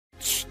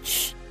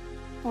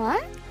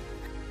What?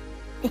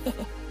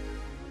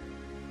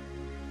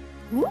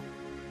 Whoop,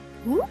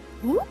 whoop,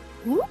 whoop,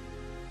 whoop,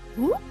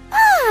 whoop.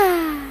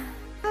 Ah!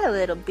 Hi,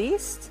 little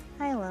beast.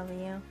 I love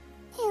you.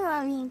 I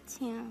love you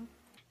too.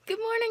 Good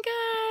morning,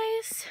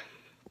 guys.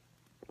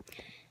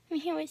 I'm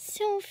here with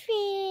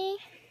Sophie.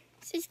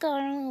 She's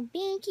got her little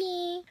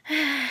binky.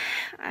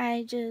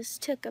 I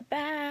just took a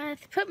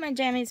bath, put my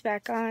jammies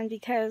back on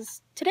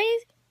because today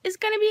is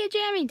gonna be a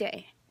jammy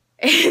day.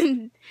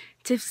 And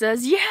Tiff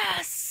says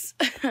yes.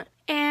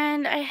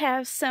 And I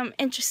have some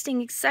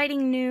interesting,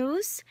 exciting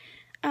news.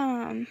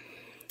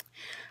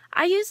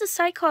 I use a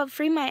site called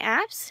Free My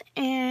Apps,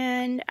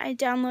 and I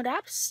download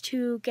apps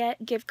to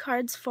get gift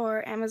cards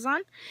for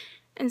Amazon.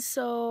 And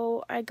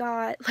so I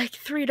got like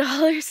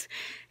 $3.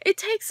 It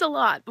takes a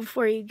lot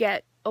before you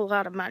get a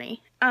lot of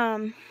money.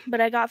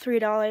 But I got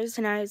 $3,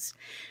 and I was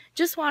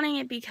just wanting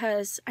it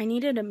because I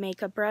needed a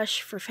makeup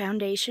brush for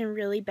foundation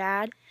really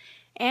bad.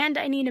 And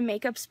I need a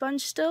makeup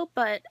sponge still,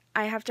 but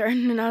I have to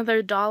earn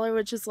another $1,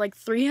 which is like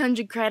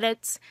 300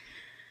 credits.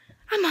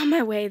 I'm on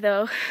my way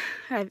though.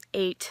 I have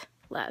 8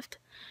 left.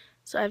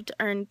 So I have to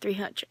earn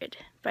 300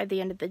 by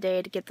the end of the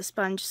day to get the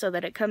sponge so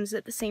that it comes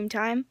at the same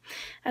time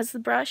as the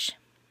brush.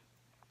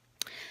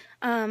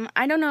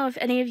 I don't know if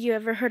any of you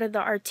ever heard of the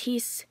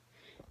Artis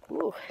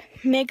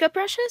makeup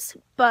brushes,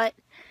 but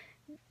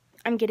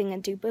I'm getting a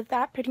dupe of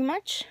that pretty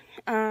much.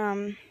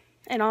 And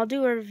I'll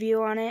do a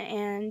review on it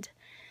and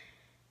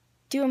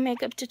do a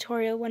makeup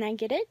tutorial when I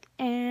get it.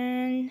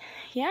 And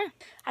yeah,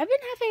 I've been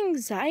having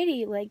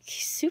anxiety like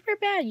super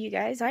bad, you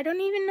guys. I don't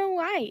even know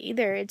why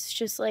either. It's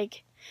just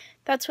like,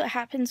 that's what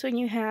happens when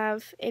you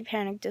have a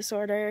panic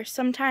disorder.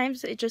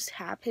 Sometimes it just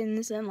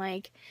happens, and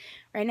like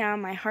right now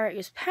my heart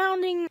is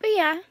pounding. But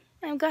yeah,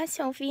 I've got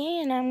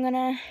Sophie and I'm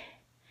gonna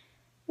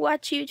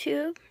watch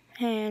YouTube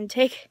and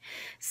take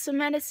some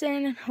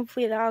medicine, and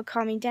hopefully that'll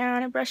calm me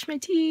down and brush my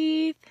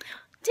teeth.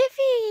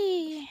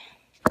 Tiffy!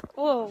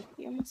 Whoa,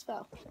 you almost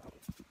fell.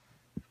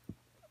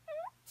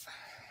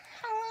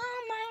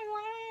 Hello,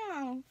 my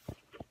mom.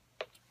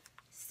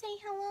 Say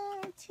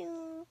hello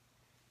to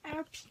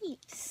our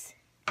peeps.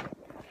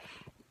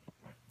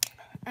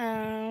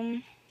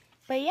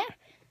 But yeah,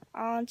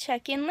 I'll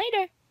check in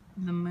later.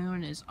 The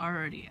moon is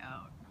already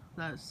out.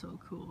 That is so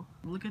cool.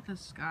 Look at the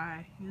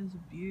sky. It is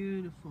a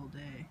beautiful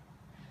day.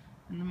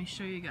 And let me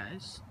show you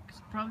guys,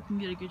 because I probably can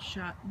get a good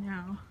shot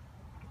now.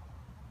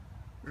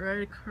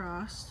 Right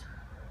across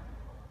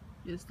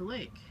is the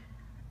lake.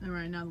 And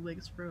right now the lake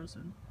is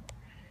frozen.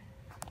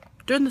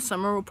 During the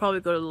summer we'll probably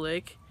go to the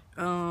lake.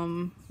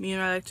 Me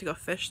and I like to go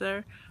fish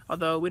there,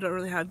 although we don't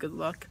really have good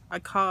luck. I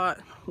caught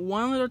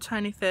one little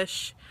tiny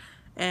fish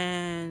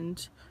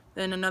and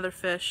then another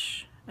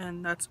fish,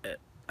 and that's it.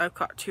 I've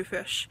caught 2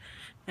 fish,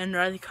 and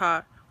Riley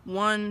caught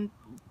one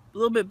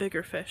little bit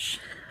bigger fish,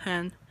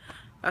 and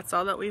that's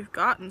all that we've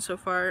gotten so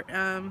far.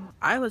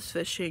 I was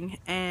fishing,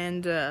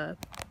 and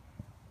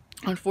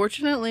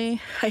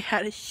unfortunately I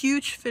had a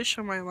huge fish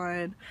on my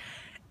line,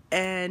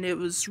 and it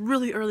was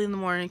really early in the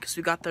morning because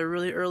we got there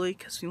really early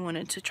because we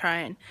wanted to try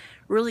and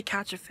really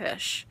catch a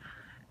fish.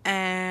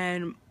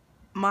 And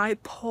my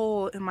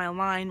pole and my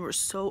line were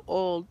so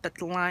old that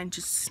the line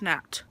just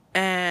snapped.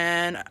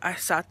 And I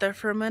sat there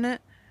for a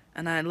minute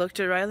and I looked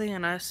at Riley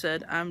and I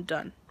said, I'm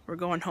done. We're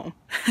going home.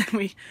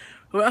 We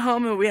went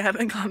home and we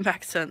haven't gone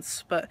back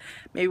since. But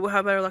maybe we'll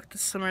have better luck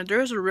this summer.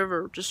 There's a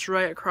river just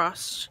right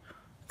across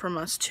from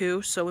us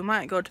too, so we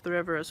might go to the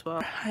river as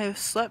well. I've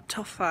slept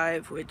till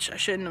 5, which I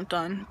shouldn't have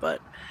done,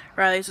 but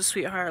Riley's a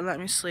sweetheart and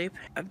let me sleep.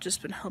 I've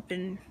just been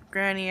helping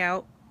Granny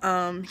out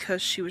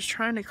because she was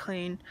trying to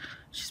clean.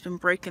 She's been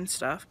breaking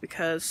stuff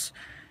because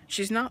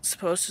she's not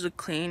supposed to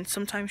clean.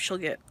 Sometimes she'll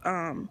get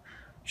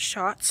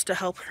shots to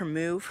help her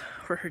move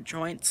for her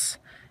joints,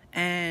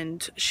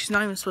 and she's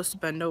not even supposed to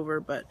bend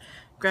over, but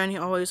Granny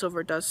always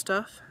overdoes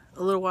stuff.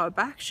 A little while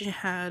back she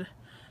had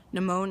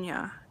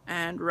pneumonia,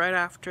 and right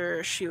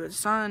after she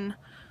was done,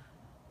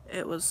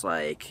 it was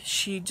like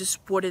she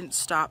just wouldn't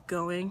stop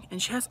going,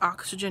 and she has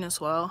oxygen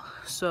as well,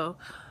 so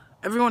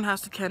everyone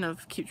has to kind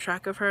of keep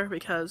track of her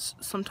because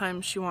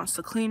sometimes she wants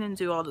to clean and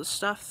do all this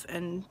stuff,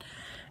 and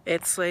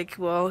it's like,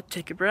 well,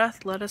 take a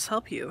breath, let us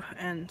help you.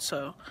 And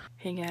so,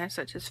 hey guys,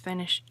 I just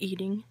finished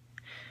eating.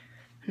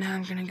 Now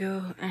I'm gonna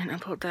go and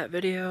upload that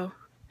video,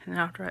 and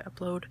after I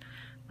upload,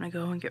 I'm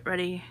gonna go and get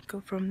ready, go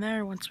from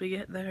there once we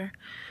get there.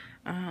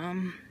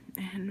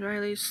 And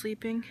Riley's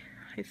sleeping.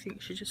 I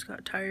think she just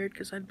got tired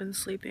because I'd been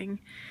sleeping.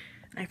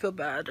 I feel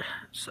bad,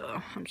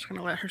 so I'm just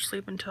gonna let her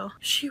sleep until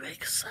she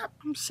wakes up.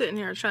 I'm sitting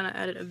here trying to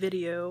edit a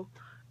video,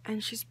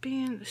 and she's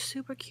being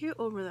super cute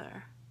over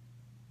there.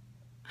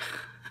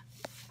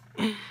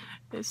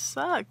 It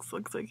sucks.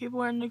 Looks like people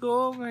wanting to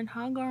go over and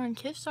hug her and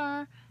kiss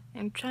her.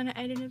 I'm trying to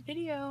edit a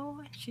video,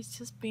 and she's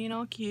just being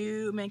all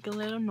cute, making a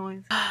little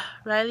noise.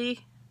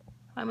 Riley,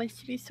 why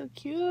must you be so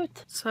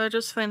cute? So I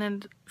just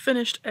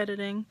finished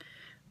editing.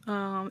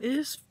 It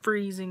is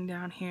freezing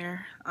down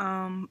here.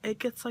 It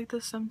gets like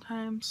this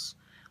sometimes.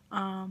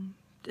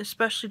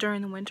 Especially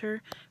during the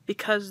winter,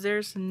 because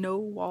there's no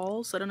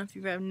walls. I don't know if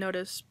you've ever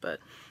noticed, but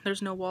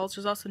there's no walls.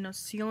 There's also no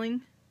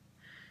ceiling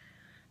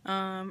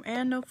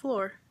and no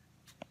floor.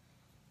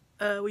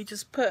 We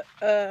just put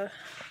a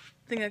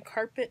thing of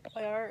carpet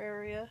by our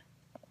area,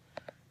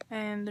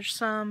 and there's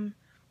some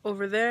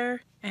over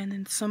there, and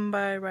then some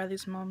by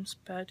Riley's mom's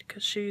bed,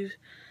 because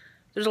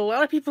there's a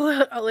lot of people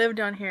that live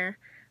down here.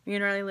 Me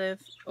and Riley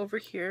live over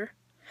here,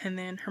 and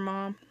then her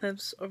mom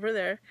lives over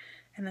there,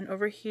 and then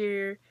over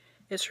here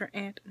is her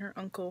aunt and her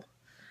uncle.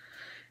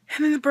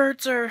 And then the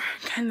birds are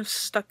kind of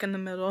stuck in the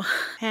middle.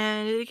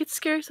 And it gets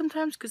scary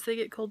sometimes because they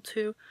get cold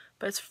too.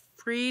 But it's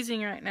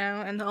freezing right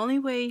now. And the only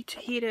way to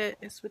heat it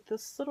is with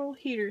this little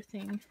heater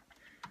thing.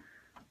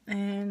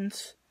 And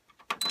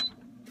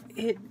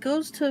it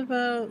goes to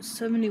about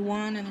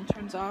 71 and then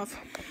turns off.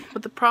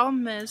 But the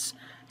problem is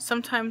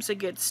sometimes it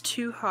gets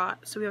too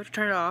hot. So we have to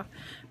turn it off.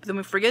 But then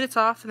we forget it's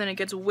off and then it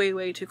gets way,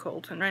 way too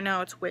cold. And right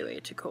now it's way, way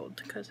too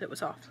cold because it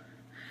was off.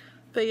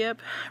 But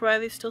yep,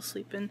 Riley's still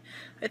sleeping.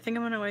 I think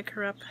I'm gonna wake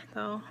her up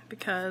though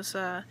because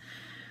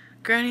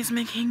Granny's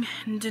making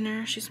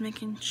dinner. She's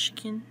making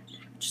chicken,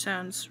 which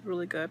sounds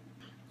really good.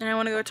 And I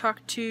want to go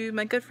talk to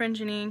my good friend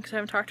Janine because I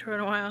haven't talked to her in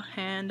a while,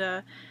 and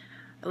I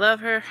love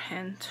her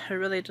and I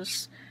really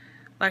just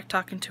like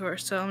talking to her.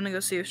 So I'm gonna go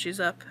see if she's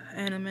up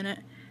in a minute,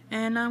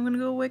 and I'm gonna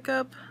go wake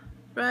up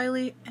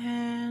Riley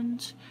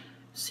and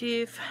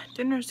see if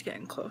dinner's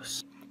getting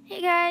close.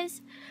 Hey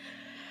guys.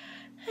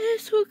 I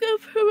just woke up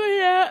from a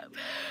nap.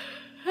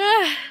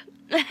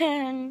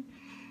 And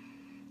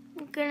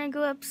we're gonna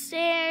go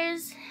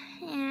upstairs,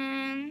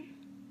 and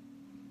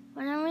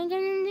what are we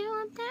gonna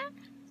do up there?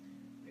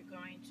 We're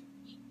going to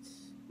eat.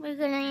 We're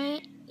gonna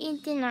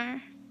eat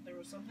dinner. There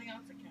was something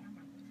else I can't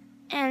remember.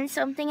 And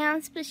something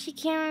else, but she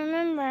can't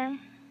remember.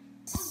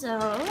 So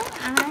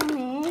I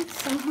made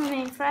some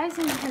homemade fries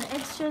and had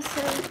extra,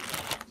 so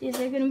these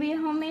are gonna be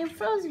homemade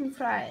frozen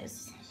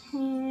fries.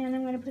 And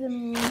I'm gonna put them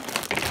in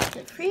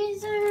the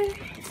freezer.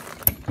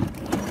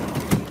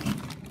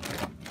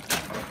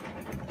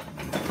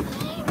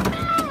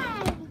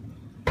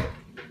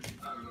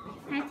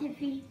 Hi,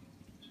 Tiffy.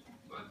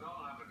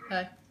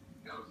 Hi.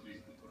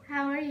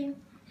 How are you?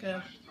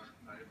 Good.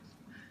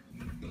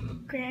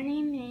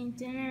 Granny made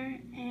dinner,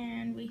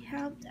 and we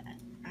helped.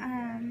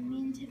 Me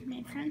and Tiff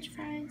made French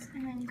fries,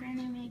 and then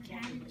Granny made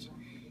cabbage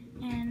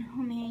and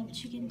homemade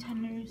chicken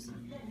tenders,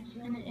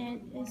 and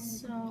it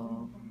is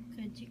so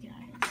good, you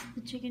guys.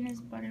 The chicken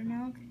is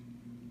buttermilk.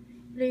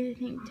 What do you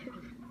think, Tiff?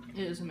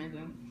 It is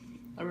amazing.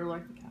 I really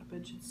like the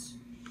cabbage.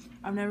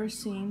 I've never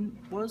seen,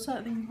 what was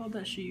that thing called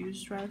that she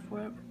used right for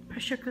it?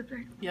 Pressure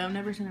cooker. Yeah, I've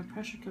never seen a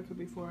pressure cooker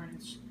before, and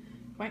it's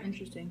quite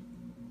interesting.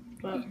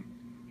 But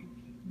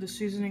the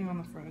seasoning on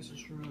the fries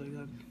is really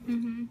good.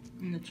 And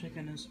the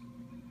chicken is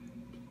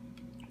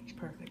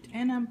perfect.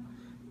 And I'm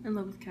in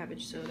love with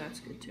cabbage, so that's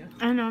good too.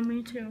 I know,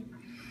 me too.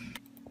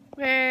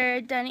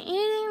 We're done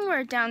eating.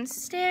 We're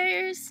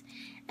downstairs.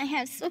 I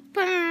have soap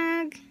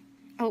bag.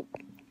 Oh.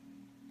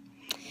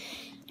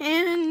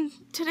 And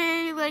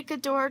today, like a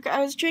dork,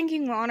 I was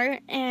drinking water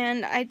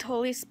and I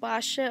totally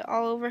splashed it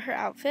all over her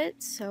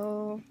outfit,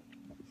 so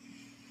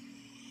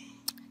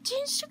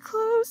changed her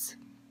clothes.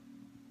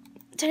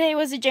 Today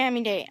was a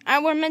jammy day.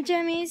 I wore my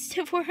jammies,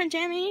 Tiff wore her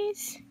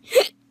jammies,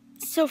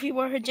 Sophie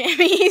wore her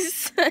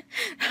jammies.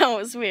 That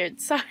was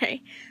weird,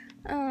 sorry.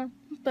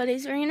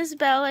 Buddy's ringing his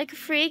bell like a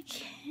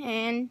freak,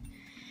 and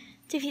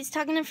Tiffy's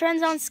talking to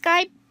friends on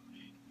Skype.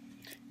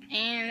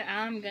 And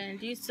I'm gonna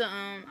do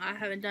something I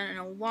haven't done in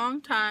a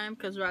long time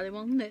because Riley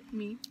won't let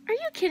me. Are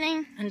you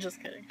kidding? I'm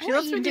just kidding. She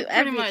lets me do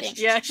pretty much.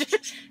 Yeah, she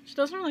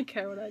doesn't really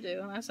care what I do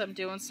unless I'm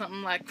doing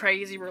something like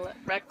crazy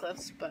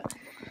reckless. But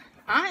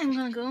I am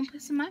gonna go and play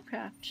some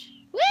Minecraft.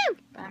 Woo!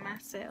 By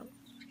myself.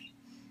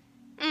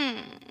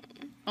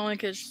 Only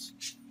because,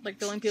 like,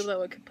 the only people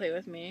that could play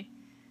with me,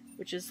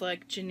 which is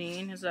like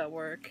Janine, is at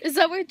work. Is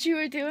that what you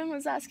were doing?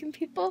 Was asking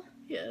people?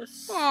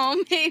 Yes.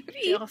 Oh, maybe.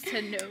 They all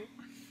said no.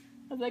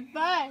 I was like,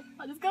 bye.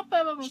 I just got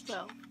play by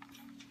myself.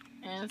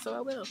 And so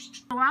I will.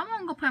 So I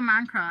want to go play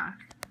Minecraft.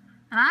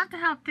 And I have to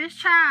help this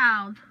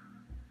child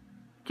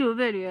do a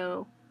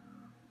video.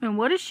 And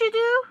what does she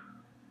do?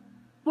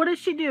 What does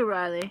she do,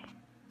 Riley?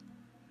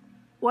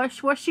 What's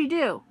she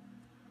do?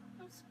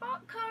 I'm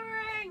spot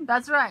covering.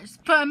 That's right. She's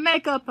putting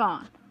makeup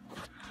on.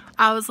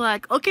 I was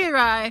like, okay,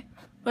 Ry,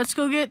 let's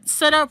go get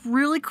set up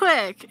really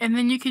quick. And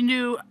then you can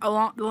do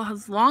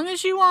as long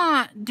as you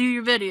want, do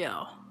your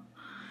video.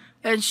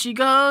 And she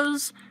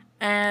goes,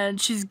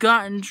 and she's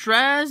gotten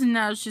dressed, and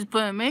now she's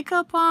putting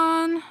makeup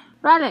on.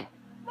 Riley.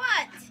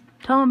 What?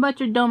 Tell them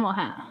about your Domo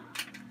hat.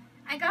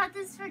 I got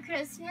this for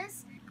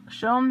Christmas.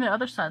 Show them the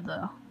other side,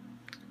 though.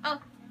 Oh,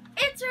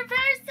 it's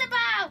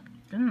reversible!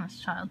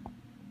 Goodness, child.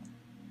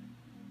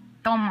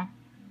 Domo.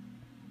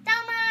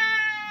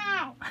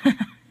 Domo! Domo!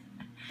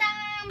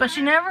 But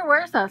she never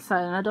wears that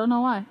side, and I don't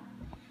know why.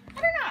 I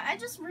don't know. I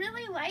just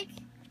really like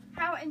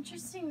how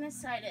interesting this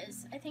side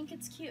is. I think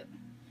it's cute.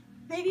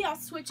 Maybe I'll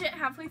switch it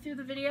halfway through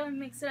the video and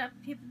mix it up.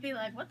 People be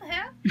like, what the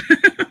hell?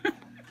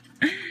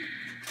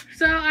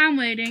 So I'm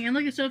waiting, and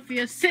look at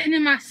Sophia sitting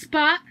in my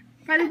spot.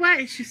 Riley, why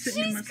is she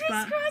sitting in my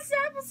spot? She's crisscross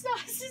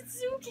applesauce.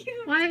 It's so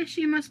cute. Why is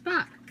she in my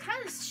spot?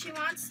 Because she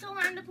wants to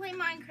learn to play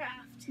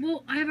Minecraft.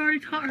 Well, I've already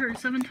taught her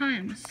 7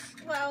 times.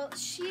 Well,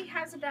 she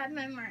has a bad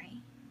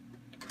memory.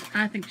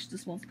 I think she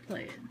just wants to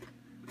play it.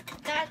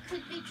 That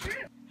could be true.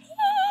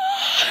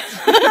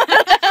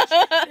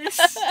 It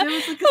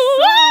was like a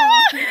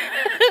song.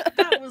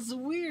 That was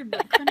weird,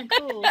 but kind of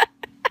cool.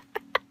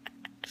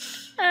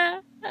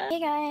 Hey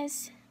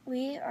guys,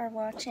 we are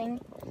watching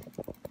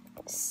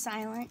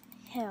Silent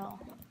Hill.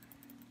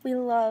 We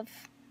love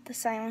the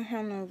Silent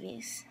Hill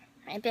movies.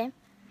 Right, babe?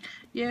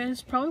 Yeah,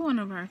 it's probably one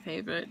of our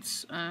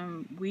favorites.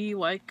 We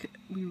watch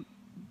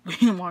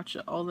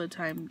it all the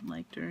time,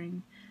 like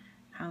during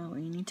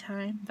Halloween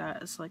time.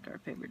 That is like our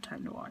favorite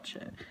time to watch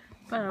it.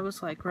 But I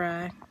was like,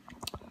 Ry,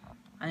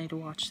 I need to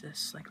watch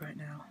this like right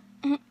now.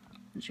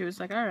 And she was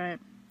like, alright.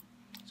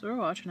 So we're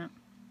watching it.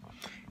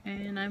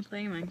 And I'm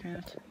playing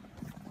Minecraft.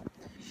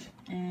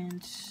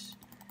 And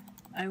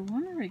I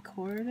want to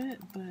record it,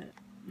 but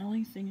the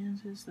only thing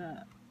is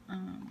that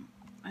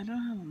I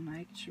don't have a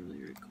mic to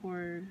really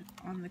record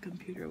on the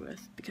computer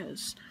with,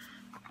 because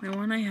the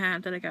one I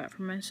had that I got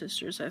from my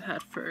sisters I've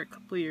had for a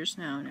couple years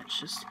now, and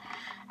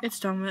it's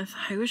done with.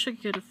 I wish I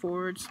could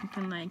afford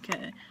something like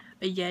a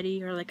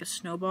Yeti or like a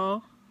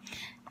snowball.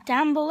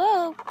 Down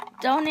below,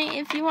 donate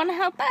if you want to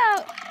help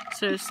out.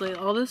 Seriously,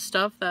 all this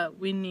stuff that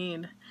we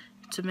need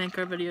to make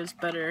our videos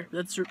better,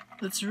 that's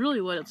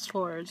really what it's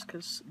for, is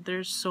because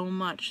there's so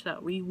much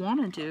that we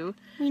want to do.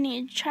 We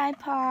need a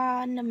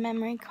tripod, a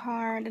memory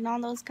card, and all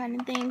those kind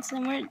of things,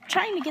 and we're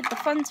trying to get the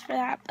funds for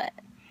that, but...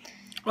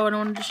 Oh, I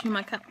don't want to shoot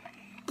my cup.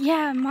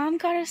 Yeah, Mom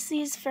got us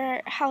these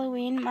for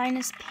Halloween. Mine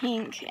is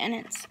pink, and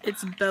it's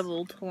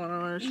beveled. Hold on, I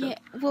want to show. Yeah,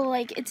 well,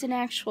 like, it's an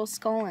actual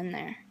skull in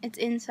there. It's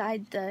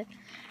inside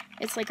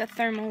it's like a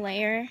thermal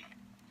layer.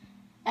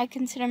 I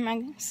consider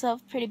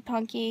myself pretty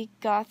punky,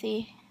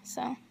 gothy,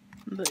 so...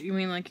 But you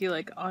mean like you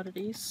like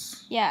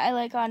oddities? Yeah, I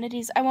like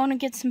oddities. I want to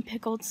get some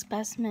pickled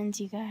specimens,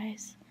 you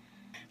guys.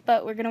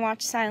 But we're going to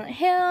watch Silent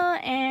Hill,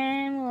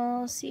 and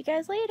we'll see you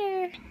guys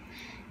later.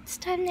 It's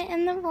time to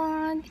end the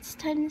vlog. It's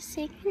time to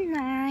say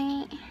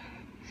goodnight.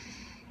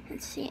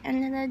 It's the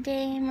end of the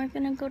day, and we're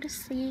going to go to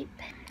sleep.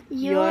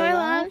 You're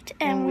loved,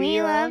 and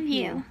we love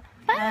you.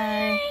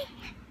 Bye!